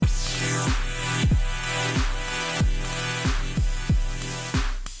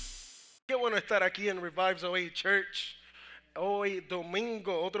estar aquí en Revives Away Church. Hoy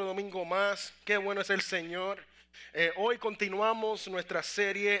domingo, otro domingo más. Qué bueno es el Señor. Hoy continuamos nuestra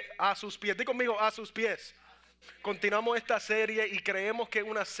serie A sus pies. Di conmigo, A sus pies. Continuamos esta serie y creemos que es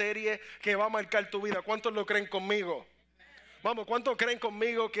una serie que va a marcar tu vida. ¿Cuántos lo creen conmigo? Vamos, ¿cuántos creen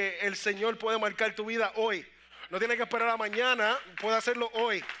conmigo que el Señor puede marcar tu vida hoy? No tienes que esperar a mañana, puede hacerlo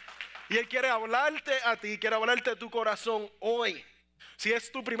hoy. Y Él quiere hablarte a ti, quiere hablarte a tu corazón hoy. Si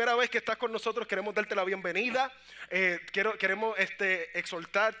es tu primera vez que estás con nosotros, queremos darte la bienvenida. Queremos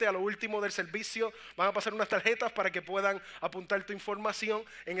exhortarte a lo último del servicio. Van a pasar unas tarjetas para que puedan apuntar tu información.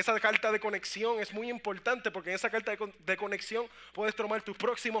 En esa carta de conexión es muy importante porque en esa carta de conexión puedes tomar tus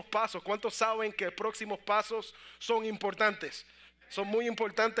próximos pasos. ¿Cuántos saben que próximos pasos son importantes? Son muy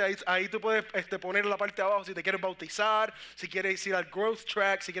importantes. Ahí tú puedes poner en la parte de abajo si te quieres bautizar, si quieres ir al growth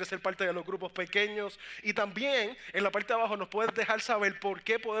track, si quieres ser parte de los grupos pequeños. Y también en la parte de abajo nos puedes dejar saber por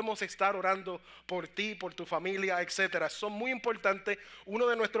qué podemos estar orando por ti, por tu familia, etcétera. Son muy importantes. Uno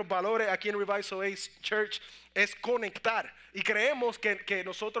de nuestros valores aquí en Revive Away Church es conectar. Y creemos que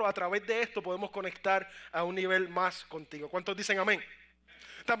nosotros a través de esto podemos conectar a un nivel más contigo. ¿Cuántos dicen amén?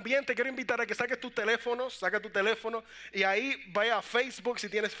 También te quiero invitar a que saques tus teléfonos, saca tu teléfono y ahí vaya a Facebook si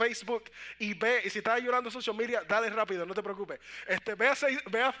tienes Facebook y ve, y si estás llorando social media, dale rápido, no te preocupes.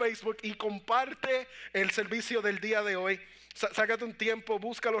 Ve a Facebook y comparte el servicio del día de hoy. Sácate un tiempo,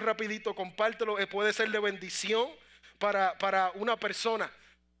 búscalo rapidito, compártelo, puede ser de bendición para una persona.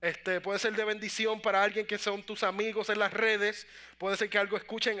 Puede ser de bendición para alguien que son tus amigos en las redes. Puede ser que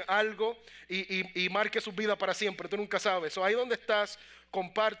escuchen algo y marque su vida para siempre. Tú nunca sabes. Ahí donde estás,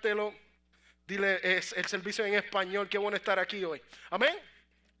 compártelo. Dile, es el servicio en español. Qué bueno estar aquí hoy. Amén.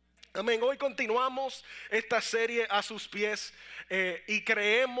 Amén. Hoy continuamos esta serie A sus pies y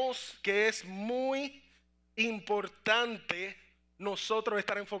creemos que es muy importante nosotros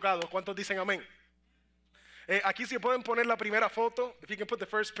estar enfocados. ¿Cuántos dicen amén? Aquí si pueden poner la primera foto, if you can put the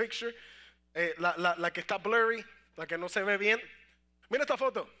first picture, la que está blurry, la que no se ve bien. Mira esta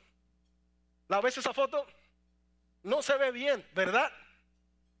foto. ¿La ves esa foto? No se ve bien, ¿verdad?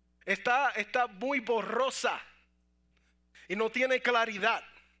 Está muy borrosa y no tiene claridad.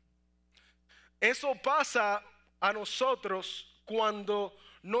 Eso pasa a nosotros cuando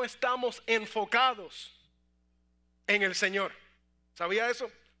no estamos enfocados en el Señor. ¿Sabía eso?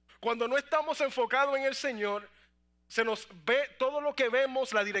 Cuando no estamos enfocados en el Señor, se nos ve todo lo que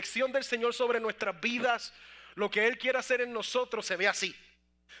vemos, la dirección del Señor sobre nuestras vidas, lo que Él quiere hacer en nosotros se ve así.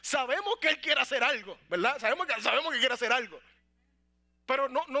 Sabemos que Él quiere hacer algo, ¿verdad? Sabemos que quiere hacer algo. Pero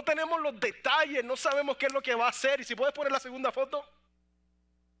no tenemos los detalles, no sabemos qué es lo que va a hacer. Y si puedes poner la segunda foto.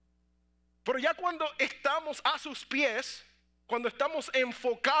 Pero ya cuando estamos a sus pies, cuando estamos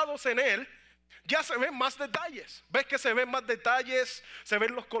enfocados en Él, ya se ven más detalles. Ves que se ven más detalles, se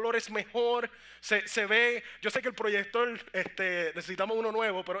ven los colores mejor, se ve. Yo sé que el proyector necesitamos uno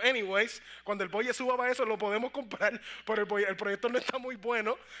nuevo, pero anyways, cuando el boye suba para eso lo podemos comprar, pero el proyector no está muy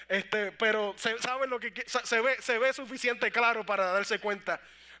bueno, pero sabe lo que se ve suficiente claro para darse cuenta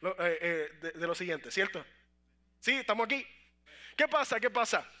de lo siguiente, ¿cierto? Sí, estamos aquí. ¿Qué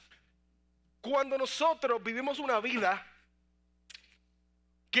pasa? Cuando nosotros vivimos una vida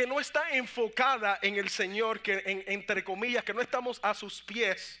que no está enfocada en el Señor, entre comillas, que no estamos a sus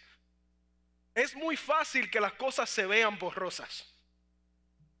pies, es muy fácil que las cosas se vean borrosas.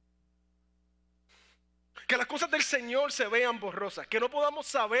 Que las cosas del Señor se vean borrosas, que no podamos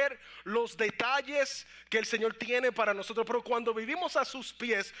saber los detalles que el Señor tiene para nosotros. Pero cuando vivimos a sus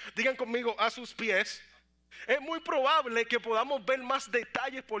pies, digan conmigo, a sus pies, es muy probable que podamos ver más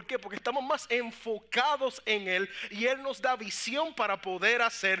detalles. ¿Por qué? Porque estamos más enfocados en Él y Él nos da visión para poder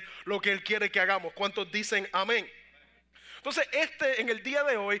hacer lo que Él quiere que hagamos. ¿Cuántos dicen amén? Entonces en el día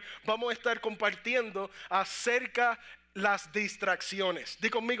de hoy vamos a estar compartiendo acerca de las distracciones. Di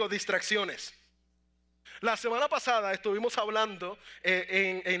conmigo, distracciones. La semana pasada estuvimos hablando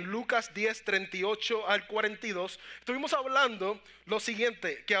en Lucas 10, 38 al 42. Estuvimos hablando lo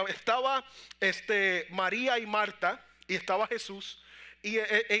siguiente, que estaba María y Marta y estaba Jesús. Y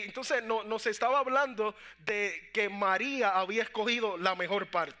entonces nos estaba hablando de que María había escogido la mejor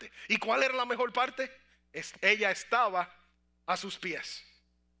parte. ¿Y cuál era la mejor parte? Ella estaba a sus pies.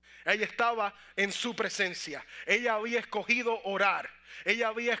 Ella estaba en su presencia. Ella había escogido orar. Ella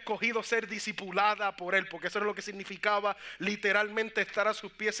había escogido ser discipulada por Él, porque eso era lo que significaba literalmente estar a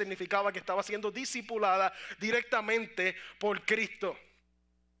sus pies. Significaba que estaba siendo discipulada directamente por Cristo.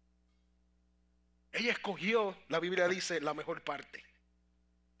 Ella escogió, la Biblia dice, la mejor parte.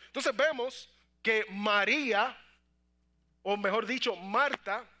 Entonces vemos que María, o mejor dicho,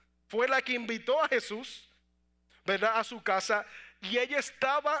 Marta, fue la que invitó a Jesús, ¿verdad?, a su casa. y ella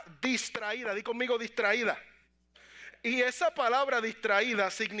estaba distraída. Di conmigo, distraída. Y esa palabra distraída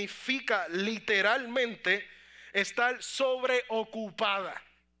significa literalmente estar sobreocupada.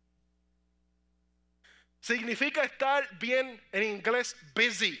 Significa estar bien, en inglés,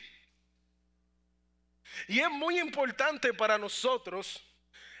 busy. Y es muy importante para nosotros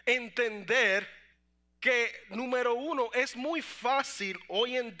entender que, número uno, es muy fácil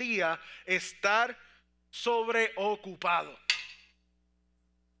hoy en día estar sobreocupado.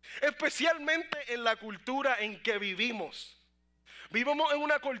 Especialmente en la cultura en que vivimos. Vivimos en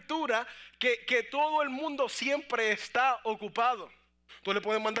una cultura que todo el mundo siempre está ocupado. Tú le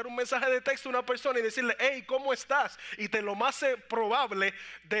puedes mandar un mensaje de texto a una persona y decirle, hey, ¿cómo estás? Y de lo más probable,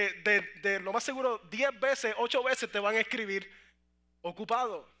 de lo más seguro, 10 veces, 8 veces te van a escribir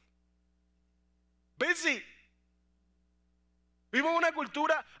ocupado. Busy. Vivimos en una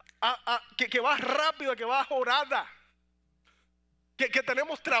cultura que va rápido, que va jorada. Que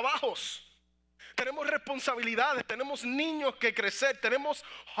tenemos trabajos. Tenemos responsabilidades, tenemos niños que crecer, tenemos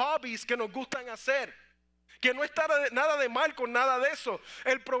hobbies que nos gustan hacer. Que no está nada de mal con nada de eso.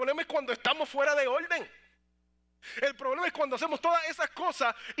 El problema es cuando estamos fuera de orden. El problema es cuando hacemos todas esas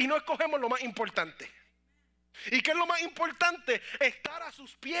cosas y no escogemos lo más importante. ¿Y qué es lo más importante? Estar a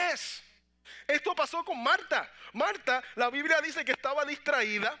sus pies. Esto pasó con Marta. Marta, la Biblia dice que estaba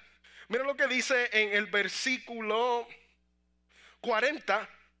distraída. Miren lo que dice en el versículo 40.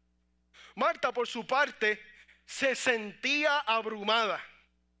 Marta, por su parte, se sentía abrumada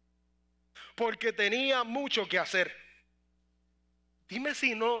porque tenía mucho que hacer. Dime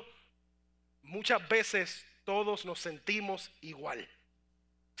si no, muchas veces todos nos sentimos igual.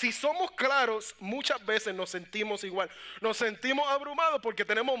 Si somos claros, muchas veces nos sentimos igual. Nos sentimos abrumados porque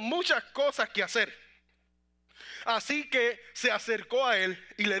tenemos muchas cosas que hacer. Así que se acercó a él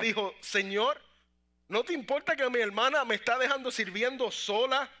y le dijo, Señor, ¿no te importa que mi hermana me está dejando sirviendo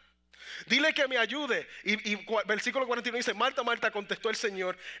sola? Dile que me ayude. Y versículo 41 dice, Marta, Marta, contestó el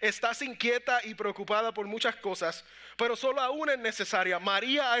Señor, estás inquieta y preocupada por muchas cosas, pero solo una es necesaria.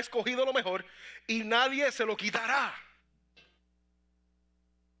 María ha escogido lo mejor y nadie se lo quitará.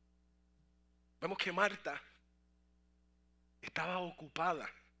 Vemos que Marta estaba ocupada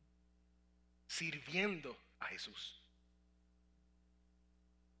sirviendo a Jesús.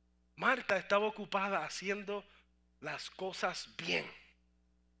 Marta estaba ocupada haciendo las cosas bien.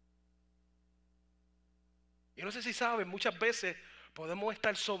 Yo no sé si saben, muchas veces podemos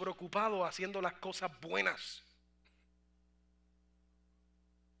estar sobreocupados haciendo las cosas buenas.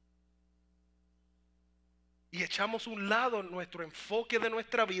 Y echamos a un lado nuestro enfoque de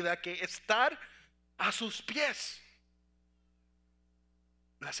nuestra vida, que es estar a sus pies.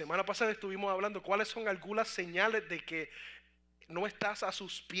 La semana pasada estuvimos hablando cuáles son algunas señales de que no estás a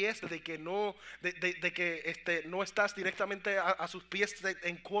sus pies, de que no, no estás directamente a sus pies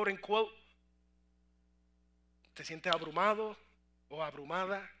en quote unquote. ¿Te sientes abrumado o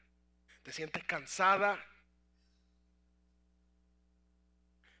abrumada? ¿Te sientes cansada?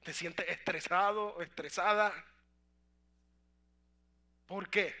 ¿Te sientes estresado o estresada? ¿Por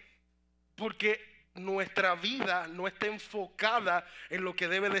qué? Porque nuestra vida no está enfocada en lo que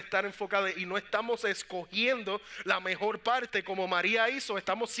debe de estar enfocada y no estamos escogiendo la mejor parte como María hizo.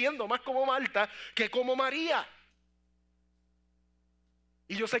 Estamos siendo más como Marta que como María.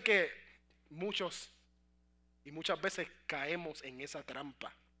 Y yo sé que muchas veces caemos en esa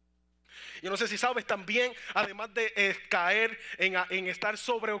trampa. Yo no sé si sabes también, además de caer en estar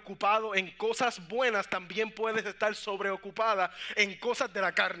sobreocupado en cosas buenas, también puedes estar sobreocupada en cosas de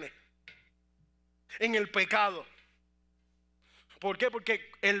la carne, en el pecado. ¿Por qué?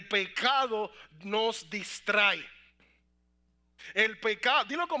 Porque el pecado nos distrae. El pecado,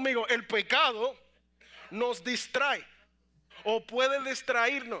 dilo conmigo, el pecado nos distrae o puede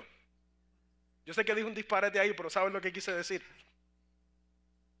distraernos. Yo sé que dije un disparate ahí, pero ¿sabes lo que quise decir?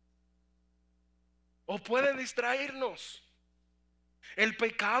 O puede distraernos. El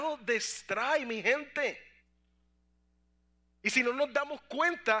pecado distrae, mi gente. Y si no nos damos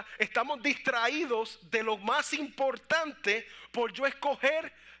cuenta, estamos distraídos de lo más importante por yo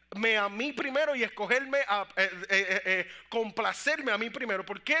escogerme a mí primero y escogerme complacerme a mí primero.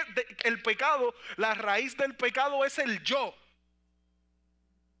 Porque el pecado, la raíz del pecado es el yo.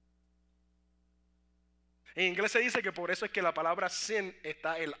 En inglés se dice que por eso es que la palabra sin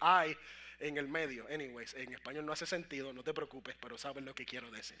está el I en el medio. Anyways, en español no hace sentido, no te preocupes, pero sabes lo que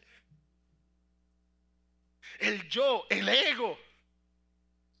quiero decir. El yo, el ego.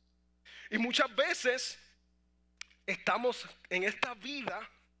 Y muchas veces estamos en esta vida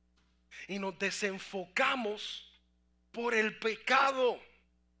y nos desenfocamos por el pecado.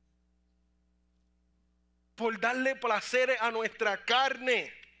 por darle placeres a nuestra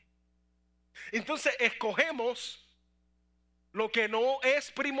carne. Entonces escogemos lo que no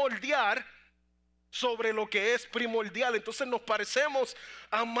es primordial sobre lo que es primordial. Entonces nos parecemos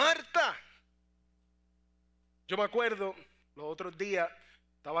a Marta. Yo me acuerdo, los otros días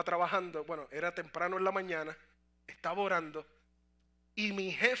estaba trabajando, bueno, era temprano en la mañana, estaba orando y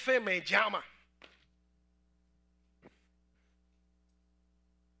mi jefe me llama.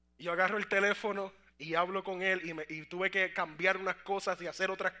 Yo agarro el teléfono y hablo con él y tuve que cambiar unas cosas y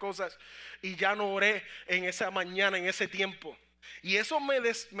hacer otras cosas y ya no oré en esa mañana, en ese tiempo. Y eso me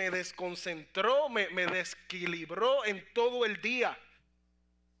desconcentró, me desequilibró en todo el día,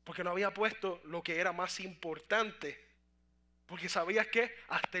 porque no había puesto lo que era más importante. Porque sabías que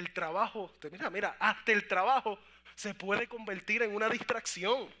hasta el trabajo, mira, hasta el trabajo se puede convertir en una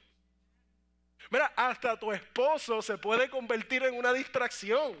distracción. Mira, hasta tu esposo se puede convertir en una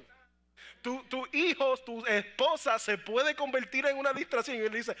distracción. Tu hijo, tu esposa se puede convertir en una distracción. Y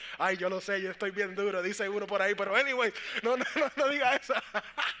él dice, ay, yo lo sé, yo estoy bien duro, dice uno por ahí, pero anyway, no diga eso.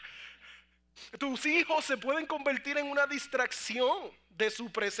 Tus hijos se pueden convertir en una distracción de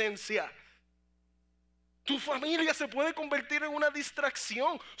su presencia. Tu familia se puede convertir en una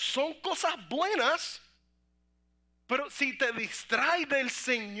distracción. Son cosas buenas, pero si te distraes del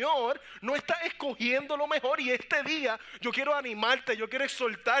Señor, no estás escogiendo lo mejor. Y este día yo quiero animarte, yo quiero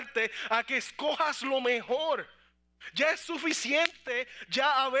exhortarte a que escojas lo mejor. Ya es suficiente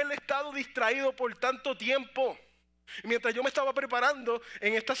ya haber estado distraído por tanto tiempo. Y mientras yo me estaba preparando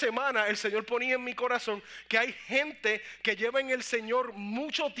en esta semana, el Señor ponía en mi corazón que hay gente que lleva en el Señor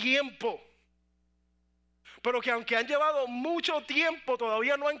mucho tiempo, pero que aunque han llevado mucho tiempo,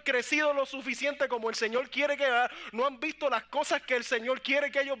 todavía no han crecido lo suficiente como el Señor quiere que hagan. No han visto las cosas que el Señor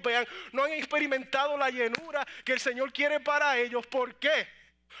quiere que ellos vean. No han experimentado la llenura que el Señor quiere para ellos. ¿Por qué?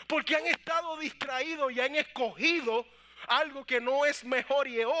 Porque han estado distraídos y han escogido algo que no es mejor.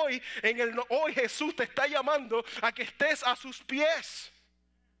 Y hoy Jesús te está llamando a que estés a sus pies,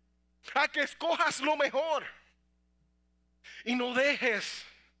 a que escojas lo mejor y no dejes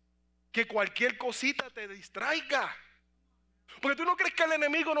que cualquier cosita te distraiga. Porque tú no crees que el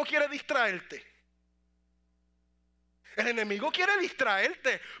enemigo no quiere distraerte. El enemigo quiere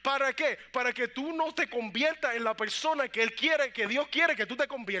distraerte. ¿Para qué? Para que tú no te conviertas en la persona que él quiere, que Dios quiere que tú te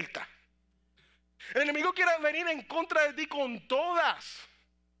conviertas. El enemigo quiere venir en contra de ti con todas,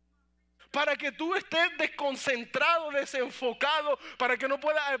 para que tú estés desconcentrado, desenfocado, para que no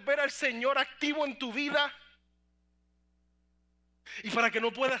puedas ver al Señor activo en tu vida. Y para que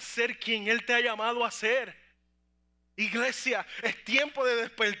no puedas ser quien Él te ha llamado a ser. Iglesia, es tiempo de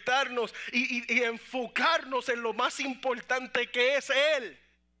despertarnos y enfocarnos en lo más importante que es Él.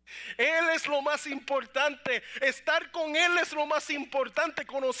 Él es lo más importante. Estar con Él es lo más importante.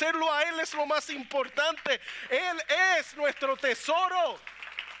 Conocerlo a Él es lo más importante. Él es nuestro tesoro.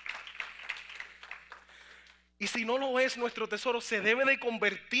 Y si no lo es nuestro tesoro, se debe de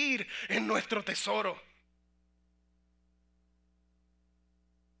convertir en nuestro tesoro.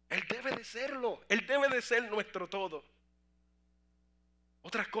 Él debe de serlo. Él debe de ser nuestro todo.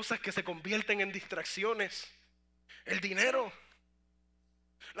 Otras cosas que se convierten en distracciones. El dinero.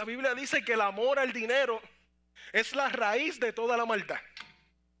 La Biblia dice que el amor al dinero es la raíz de toda la maldad.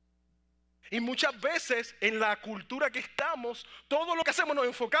 Y muchas veces en la cultura que estamos, todo lo que hacemos nos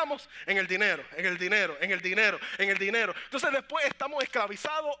enfocamos en el dinero, en el dinero, en el dinero, en el dinero. Entonces después estamos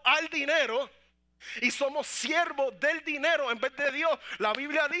esclavizados al dinero. Y somos siervos del dinero en vez de Dios. La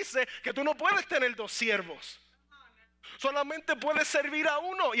Biblia dice que tú no puedes tener dos siervos. Solamente puedes servir a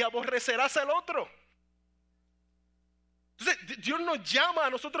uno y aborrecerás al otro. Entonces Dios nos llama a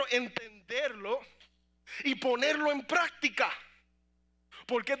nosotros a entenderlo y ponerlo en práctica.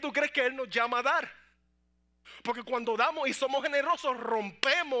 ¿Por qué tú crees que Él nos llama a dar? Porque cuando damos y somos generosos,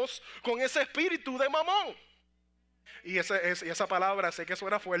 rompemos con ese espíritu de mamón. Y esa palabra sé que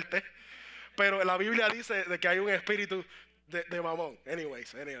suena fuerte, pero la Biblia dice de que hay un espíritu de mamón.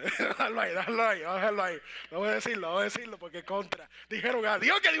 Anyways. Déjalo ahí. No voy a decirlo porque contra. Dijeron,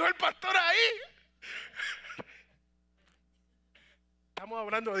 adiós, que dijo el pastor ahí. Estamos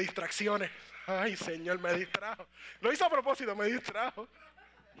hablando de distracciones. Ay, Señor, me distrajo. Lo hizo a propósito, me distrajo.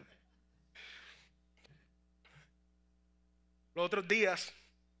 Los otros días,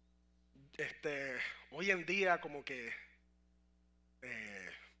 hoy en día como que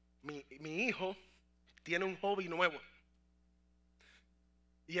mi hijo tiene un hobby nuevo.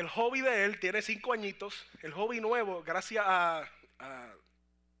 Y el hobby de él tiene 5 añitos. El hobby nuevo, gracias a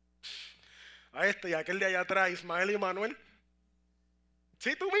este y a aquel de allá atrás, Ismael y Manuel.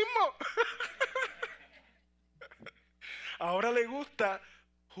 Sí, tú mismo. Ahora le gusta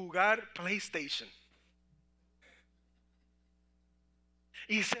jugar PlayStation.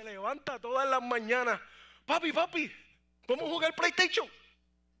 y se levanta todas las mañanas. Papi, vamos a jugar PlayStation.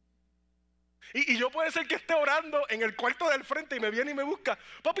 Y yo puede ser que esté orando en el cuarto del frente y me viene y me busca.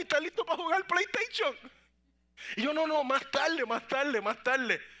 Papi, ¿estás listo para jugar PlayStation? Y yo, no, más tarde.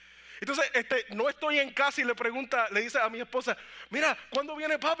 Entonces, no estoy en casa y le dice a mi esposa, mira, ¿cuándo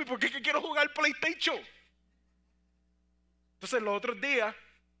viene papi? Porque es que quiero jugar PlayStation. Entonces, los otros días,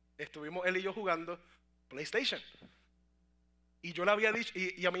 estuvimos él y yo jugando PlayStation. Y yo le había dicho,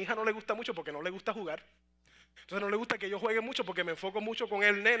 y a mi hija no le gusta mucho porque no le gusta jugar. Entonces no le gusta que yo juegue mucho porque me enfoco mucho con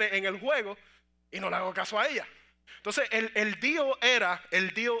el nene en el juego y no le hago caso a ella. Entonces el deal era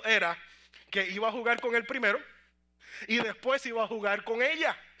que iba a jugar con él primero y después iba a jugar con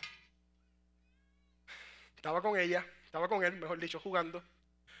ella. Estaba con él, mejor dicho, jugando.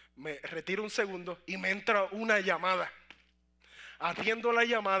 Me retiro un segundo y me entra una llamada. Atiendo la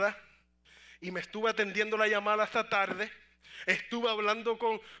llamada y me estuve atendiendo la llamada hasta tarde. Estuve hablando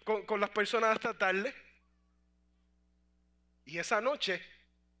con las personas hasta tarde. Y esa noche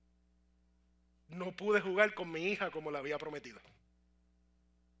no pude jugar con mi hija como le había prometido.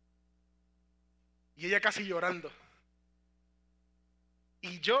 Y ella casi llorando.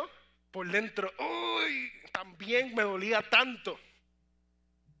 Y yo por dentro, ¡uy! También me dolía tanto.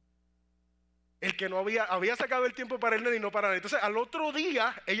 El que no había sacado el tiempo para el nene y no para nadie. Entonces al otro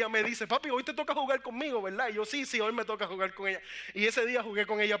día ella me dice, papi, hoy te toca jugar conmigo, ¿verdad? Y yo, sí, hoy me toca jugar con ella. Y ese día jugué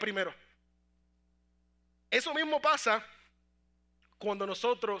con ella primero. Eso mismo pasa cuando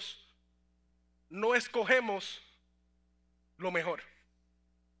nosotros no escogemos lo mejor.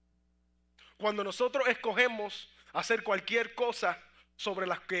 Cuando nosotros escogemos hacer cualquier cosa sobre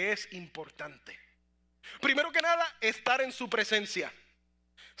las que es importante. Primero que nada, estar en su presencia.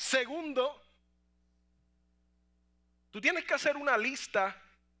 Segundo, tú tienes que hacer una lista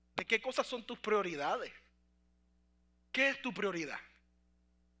de qué cosas son tus prioridades. ¿Qué es tu prioridad?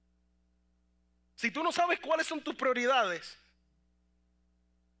 Si tú no sabes cuáles son tus prioridades,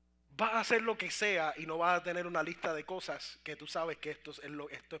 vas a hacer lo que sea y no vas a tener una lista de cosas que tú sabes que esto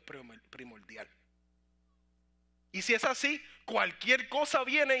es primordial. Y si es así, cualquier cosa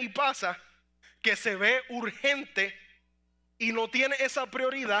viene y pasa que se ve urgente y no tiene esa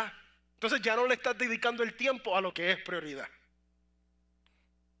prioridad, entonces ya no le estás dedicando el tiempo a lo que es prioridad.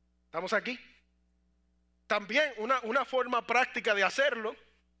 ¿Estamos aquí? También una forma práctica de hacerlo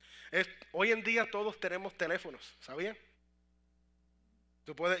es, hoy en día todos tenemos teléfonos, ¿sabían?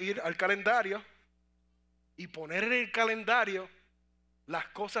 Tú puedes ir al calendario y poner en el calendario las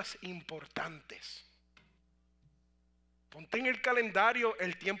cosas importantes. Ponte en el calendario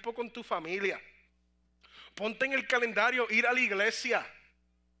el tiempo con tu familia. Ponte en el calendario ir a la iglesia.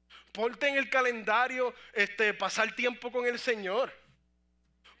 Ponte en el calendario pasar tiempo con el Señor.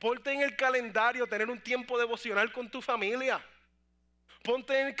 Ponte en el calendario tener un tiempo devocional con tu familia.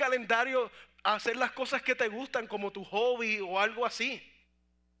 Ponte en el calendario hacer las cosas que te gustan como tu hobby o algo así.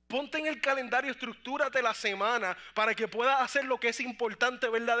 Ponte en el calendario, estructúrate la semana para que puedas hacer lo que es importante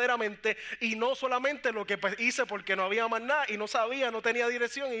verdaderamente y no solamente lo que hice porque no había más nada y no sabía, no tenía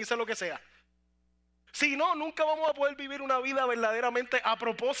dirección y hice lo que sea. Si no, nunca vamos a poder vivir una vida verdaderamente a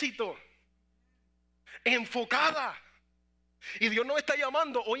propósito, enfocada. Y Dios nos está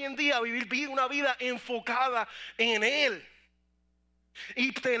llamando hoy en día a vivir una vida enfocada en Él.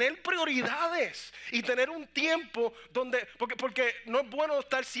 Y tener prioridades y tener un tiempo donde, porque no es bueno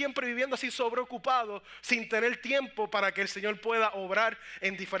estar siempre viviendo así sobreocupado sin tener tiempo para que el Señor pueda obrar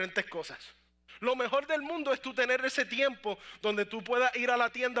en diferentes cosas. Lo mejor del mundo es tú tener ese tiempo donde tú puedas ir a la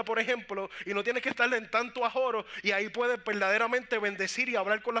tienda, por ejemplo, y no tienes que estar en tanto ajoro y ahí puedes verdaderamente bendecir y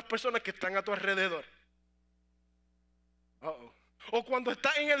hablar con las personas que están a tu alrededor. O cuando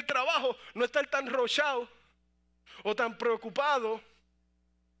estás en el trabajo, no estar tan rochado o tan preocupado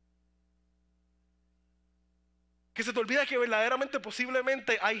que se te olvida que verdaderamente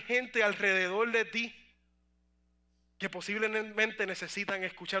posiblemente hay gente alrededor de ti que posiblemente necesitan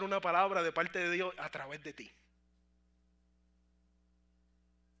escuchar una palabra de parte de Dios a través de ti.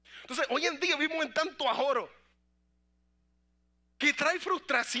 Entonces hoy en día vivimos en tanto ajoro que trae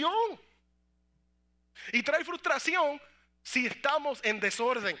frustración. Y trae frustración si estamos en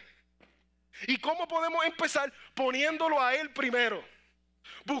desorden. ¿Y cómo podemos empezar? Poniéndolo a Él primero,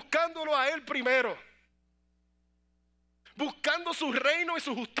 buscándolo a Él primero, buscando su reino y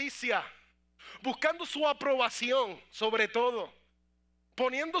su justicia, buscando su aprobación sobre todo,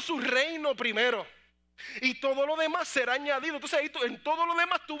 poniendo su reino primero y todo lo demás será añadido. Entonces ahí en todo lo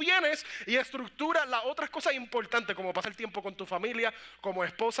demás tú vienes y estructuras las otras cosas importantes, como pasar tiempo con tu familia, como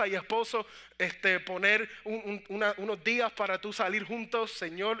esposa y esposo, poner unos días para tú salir juntos.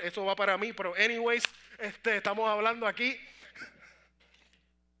 Señor, eso va para mí, pero anyways, estamos hablando aquí.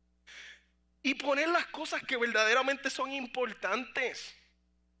 y poner las cosas que verdaderamente son importantes.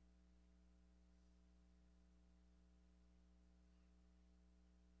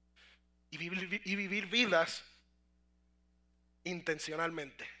 Y vivir vidas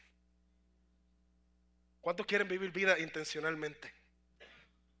intencionalmente. ¿Cuántos quieren vivir vidas intencionalmente?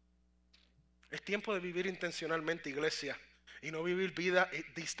 Es tiempo de vivir intencionalmente, iglesia, y no vivir vidas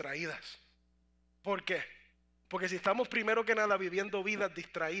distraídas. ¿Por qué? Porque si estamos primero que nada viviendo vidas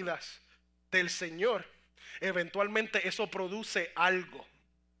distraídas del Señor, eventualmente eso produce algo.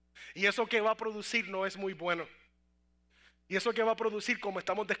 Y eso que va a producir no es muy bueno. Y eso que va a producir, como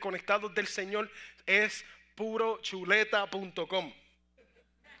estamos desconectados del Señor, es purochuleta.com.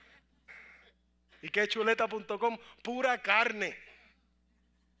 ¿Y qué es chuleta.com? Pura carne.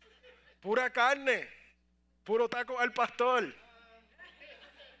 Pura carne. Puro taco al pastor.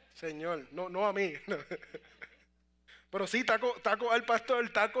 Señor, no a mí. Pero sí, taco al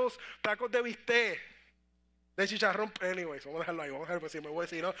pastor, tacos de bistec, de chicharrón. Anyways, vamos a dejarlo ahí, vamos a dejarlo así, me voy a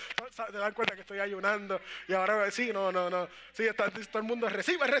decir, ¿no? Se dan cuenta que estoy ayunando y ahora sí, no. Sí, todo el mundo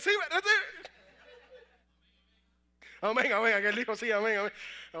recibe. Amén, aquel dijo sí, amén.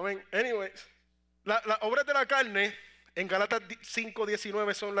 Anyways, las obras de la carne en Gálatas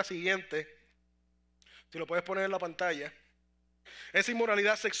 5:19 son las siguientes. Si lo puedes poner en la pantalla. Es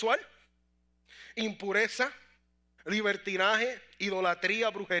inmoralidad sexual, impureza, libertinaje, idolatría,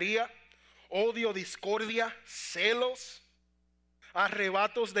 brujería, odio, discordia, celos,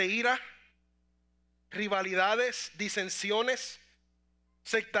 arrebatos de ira, rivalidades, disensiones,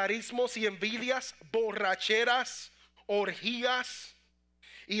 sectarismos y envidias, borracheras, orgías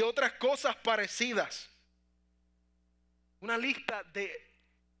y otras cosas parecidas. Una lista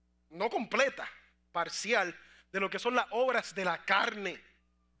no completa, parcial, de lo que son las obras de la carne.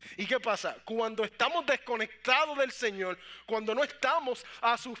 ¿Y qué pasa? Cuando estamos desconectados del Señor, cuando no estamos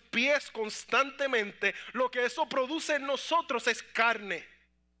a sus pies constantemente, lo que eso produce en nosotros es carne.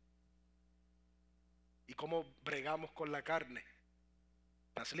 ¿Y cómo bregamos con la carne?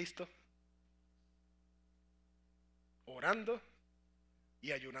 ¿Estás listo? Orando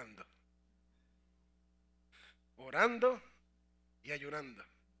y ayunando. Orando y ayunando.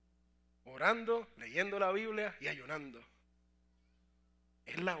 Orando, leyendo la Biblia y ayunando.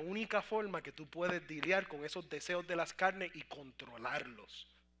 Es la única forma que tú puedes lidiar con esos deseos de las carnes y controlarlos.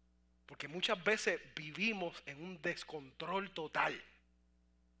 Porque muchas veces vivimos en un descontrol total.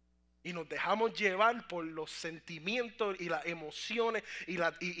 Y nos dejamos llevar por los sentimientos y las emociones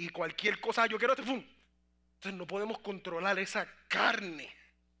y cualquier cosa. Yo quiero ¡pum! Entonces no podemos controlar esa carne.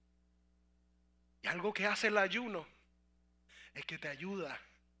 Y algo que hace el ayuno es que te ayuda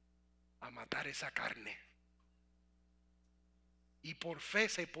a matar esa carne. Y por fe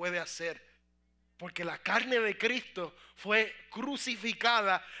se puede hacer. Porque la carne de Cristo fue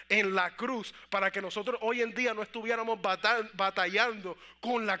crucificada en la cruz para que nosotros hoy en día no estuviéramos batallando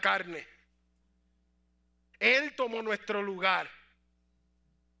con la carne. Él tomó nuestro lugar.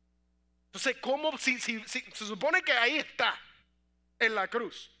 Entonces, ¿cómo si se supone que ahí está en la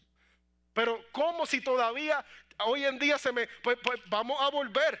cruz? Pero ¿cómo si todavía hoy en día pues vamos a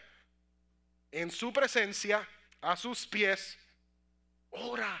volver en su presencia, a sus pies?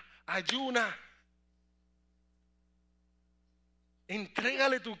 Ora, ayuna.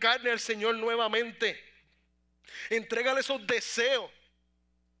 Entrégale tu carne al Señor nuevamente. Entrégale esos deseos.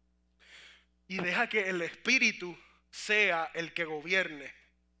 Y deja que el Espíritu sea el que gobierne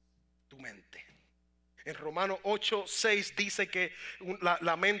tu mente. En Romanos 8:6 dice que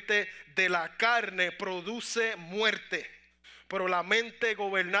la mente de la carne produce muerte, pero la mente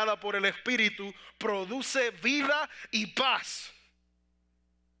gobernada por el Espíritu produce vida y paz.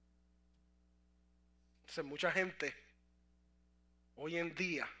 Entonces mucha gente hoy en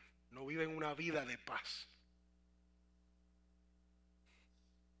día no vive una vida de paz.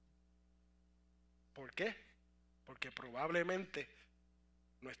 ¿Por qué? Porque probablemente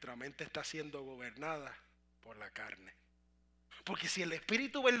nuestra mente está siendo gobernada por la carne. Porque si el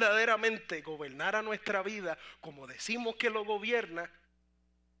Espíritu verdaderamente gobernara nuestra vida como decimos que lo gobierna,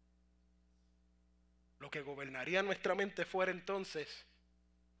 lo que gobernaría nuestra mente fuera entonces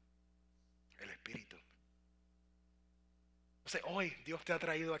el Espíritu. Entonces hoy Dios te ha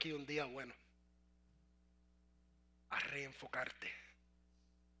traído aquí un día bueno a reenfocarte,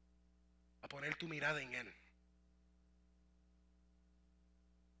 a poner tu mirada en Él,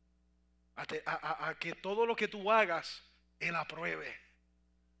 a que todo lo que tú hagas Él apruebe,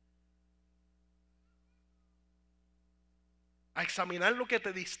 a examinar lo que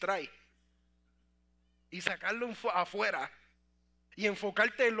te distrae y sacarlo afuera y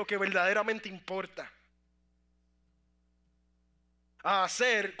enfocarte en lo que verdaderamente importa. a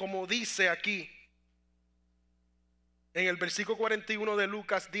hacer como dice aquí en el versículo 41 de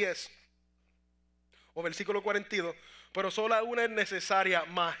Lucas 10 o versículo 42. Pero solo una es necesaria.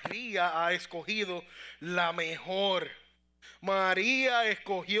 María ha escogido la mejor. María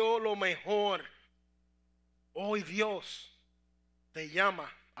escogió lo mejor. Hoy Dios te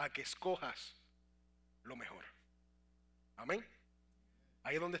llama a que escojas lo mejor. Amén.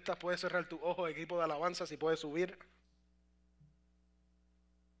 Ahí donde estás puedes cerrar tu ojo, equipo de alabanza, si puedes subir.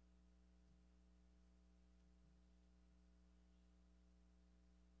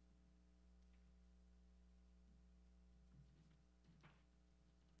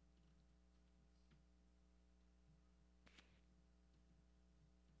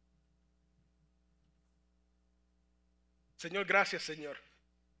 Señor, gracias, Señor.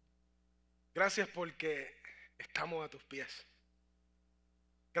 Gracias porque estamos a tus pies.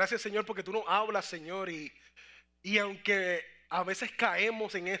 Gracias, Señor, porque tú nos hablas, Señor, y aunque a veces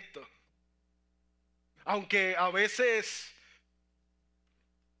caemos en esto, aunque a veces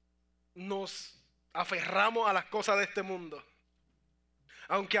nos aferramos a las cosas de este mundo,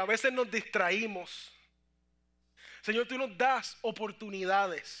 aunque a veces nos distraímos, Señor, tú nos das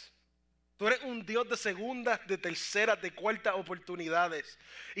oportunidades. Tú eres un Dios de segundas, de terceras, de cuartas oportunidades.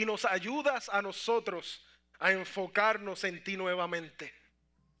 Y nos ayudas a nosotros a enfocarnos en ti nuevamente.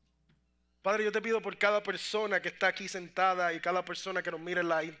 Padre, yo te pido por cada persona que está aquí sentada y cada persona que nos mira en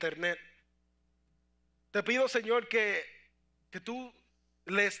la internet. Te pido, Señor, que tú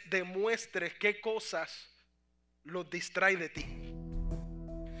les demuestres qué cosas los distrae de ti.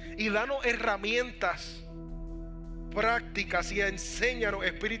 Y danos herramientas prácticas y enséñanos,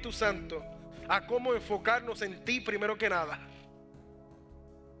 Espíritu Santo, a cómo enfocarnos en ti primero que nada.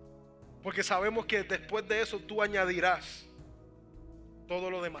 Porque sabemos que después de eso tú añadirás todo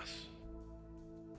lo demás.